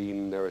bottle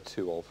green there are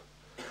 2 of.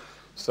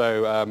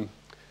 So,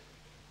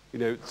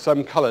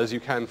 some colours you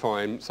can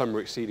find, some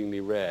are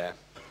exceedingly rare.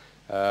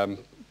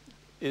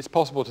 It's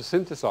possible to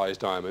synthesize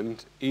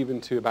diamond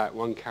even to about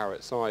 1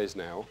 carat size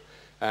now,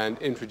 and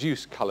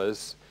introduce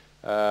colours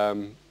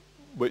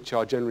which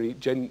are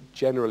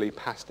generally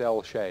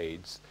pastel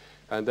shades,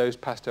 and those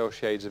pastel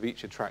shades have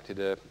each attracted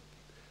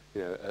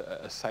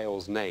a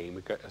sales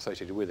name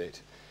associated with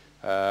it.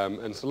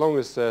 And so long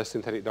as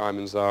synthetic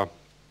diamonds are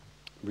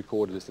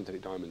recorded as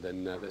synthetic diamond,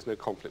 then there's no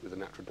conflict with the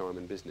natural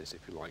diamond business,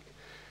 if you like.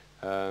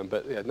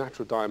 But yeah,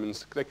 natural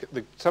diamonds,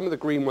 some of the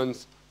green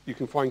ones, you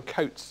can find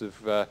coats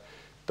of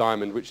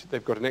diamond which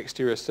they've got an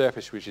exterior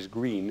surface which is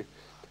green,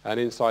 and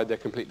inside they're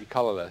completely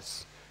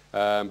colourless.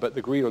 But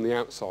the green on the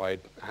outside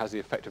has the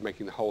effect of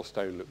making the whole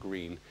stone look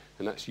green,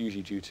 and that's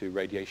usually due to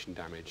radiation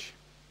damage.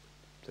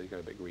 So you go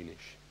a bit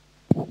greenish.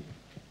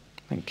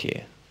 Thank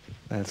you.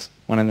 There's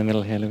one in the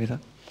middle here, Louisa.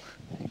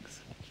 Thanks.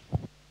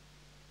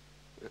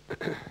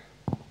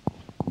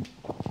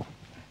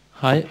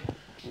 Hi.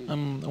 I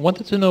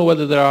wanted to know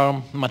whether there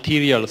are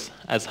materials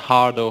as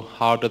hard or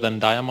harder than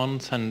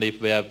diamonds, and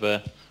if they have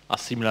a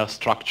similar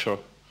structure.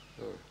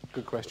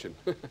 Good question.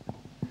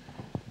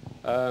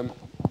 Diamond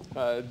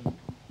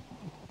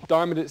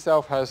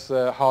itself has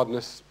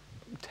hardness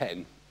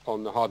 10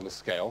 on the hardness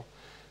scale,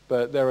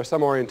 but there are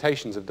some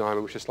orientations of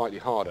diamond which are slightly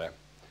harder.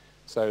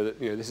 So that,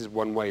 this is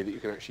one way that you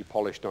can actually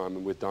polish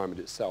diamond with diamond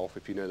itself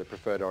if you know the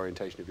preferred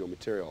orientation of your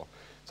material.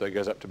 So it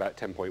goes up to about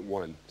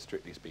 10.1,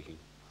 strictly speaking.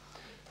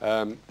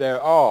 There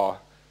are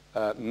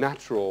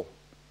natural,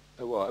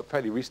 well,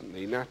 fairly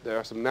recently, there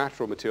are some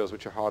natural materials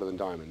which are harder than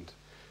diamond,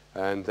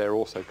 and they're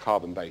also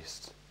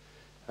carbon-based.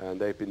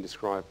 And they've been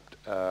described,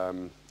 I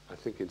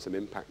think, in some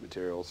impact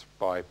materials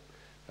by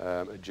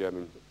a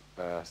German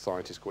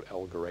scientist called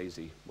El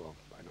Gerazi. Well,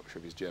 I'm not sure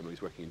if he's German,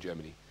 he's working in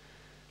Germany.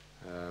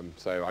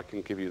 So I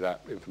can give you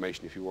that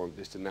information if you want.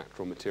 It's a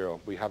natural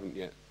material. We haven't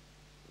yet,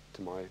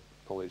 to my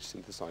knowledge,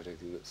 synthesized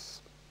anything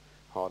that's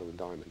harder than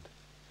diamond.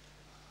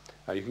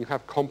 You can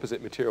have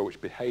composite material which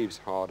behaves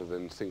harder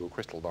than single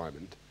crystal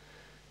diamond,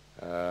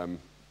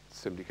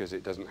 simply because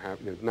it doesn't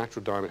have,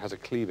 natural diamond has a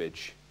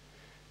cleavage,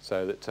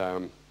 so that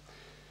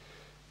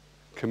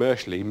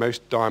commercially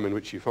most diamond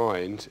which you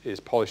find is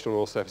polished on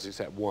all surfaces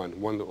except one.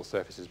 One little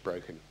surface is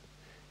broken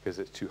because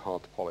it's too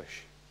hard to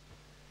polish.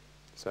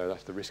 So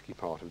that's the risky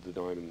part of the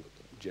diamond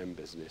gem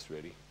business,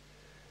 really.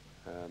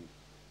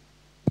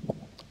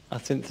 Are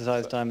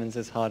synthesized diamonds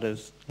as hard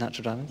as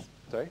natural diamonds?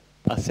 Sorry?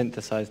 Are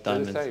synthesized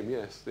diamonds? They're the same,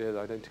 yes. They're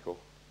identical.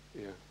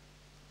 Yeah.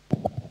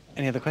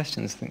 Any other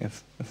questions? I think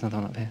there's another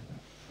one up here.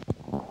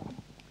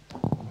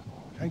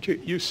 Thank you.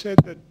 You said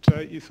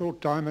that you thought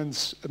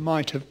diamonds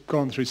might have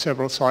gone through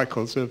several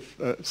cycles of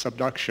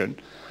subduction.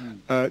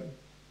 Are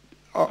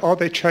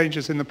there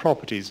changes in the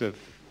properties of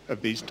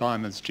these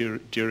diamonds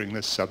during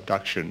this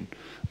subduction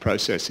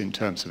process in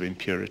terms of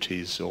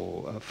impurities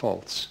or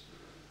faults?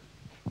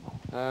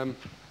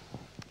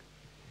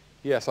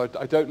 Yes, I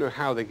don't know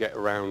how they get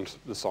around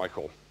the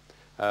cycle.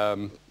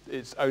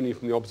 It's only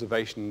from the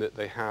observation that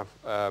they have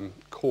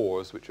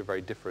cores which are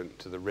very different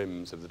to the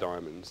rims of the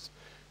diamonds.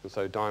 And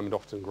so diamond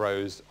often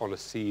grows on a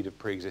seed of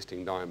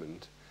pre-existing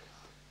diamond.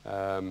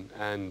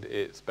 And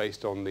it's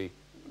based on the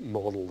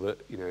model that,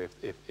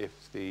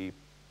 if the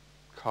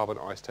carbon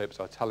isotopes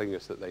are telling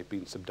us that they've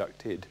been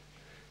subducted,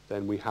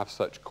 then we have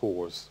such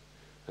cores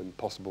and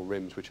possible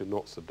rims which are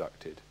not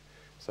subducted.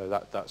 So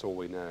that's all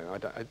we know.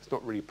 It's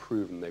not really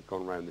proven they've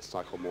gone around this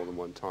cycle more than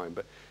one time,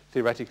 but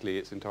theoretically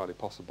it's entirely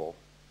possible.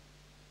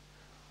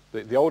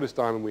 The oldest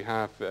diamond we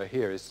have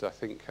here is, I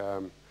think,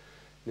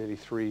 nearly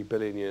 3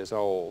 billion years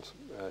old,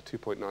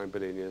 2.9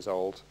 billion years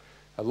old.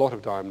 A lot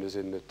of diamond is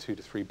in the 2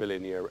 to 3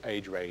 billion year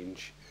age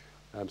range.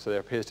 So there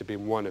appears to have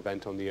been one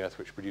event on the Earth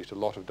which produced a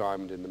lot of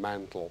diamond in the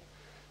mantle.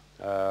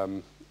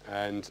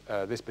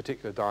 This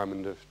particular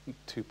diamond of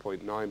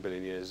 2.9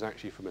 billion years is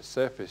actually from a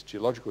surface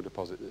geological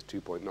deposit that's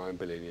 2.9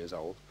 billion years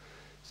old.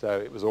 So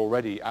it was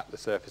already at the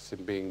surface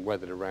and being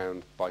weathered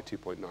around by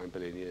 2.9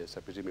 billion years,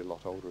 so presumably a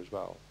lot older as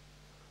well.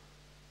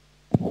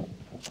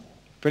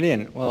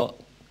 Brilliant. Well,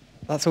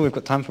 that's all we've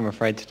got time for, I'm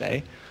afraid,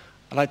 today.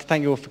 I'd like to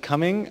thank you all for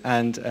coming,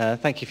 and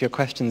thank you for your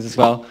questions as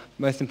well.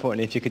 Most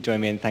importantly, if you could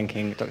join me in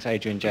thanking Dr.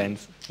 Adrian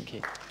Jones. Thank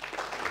you.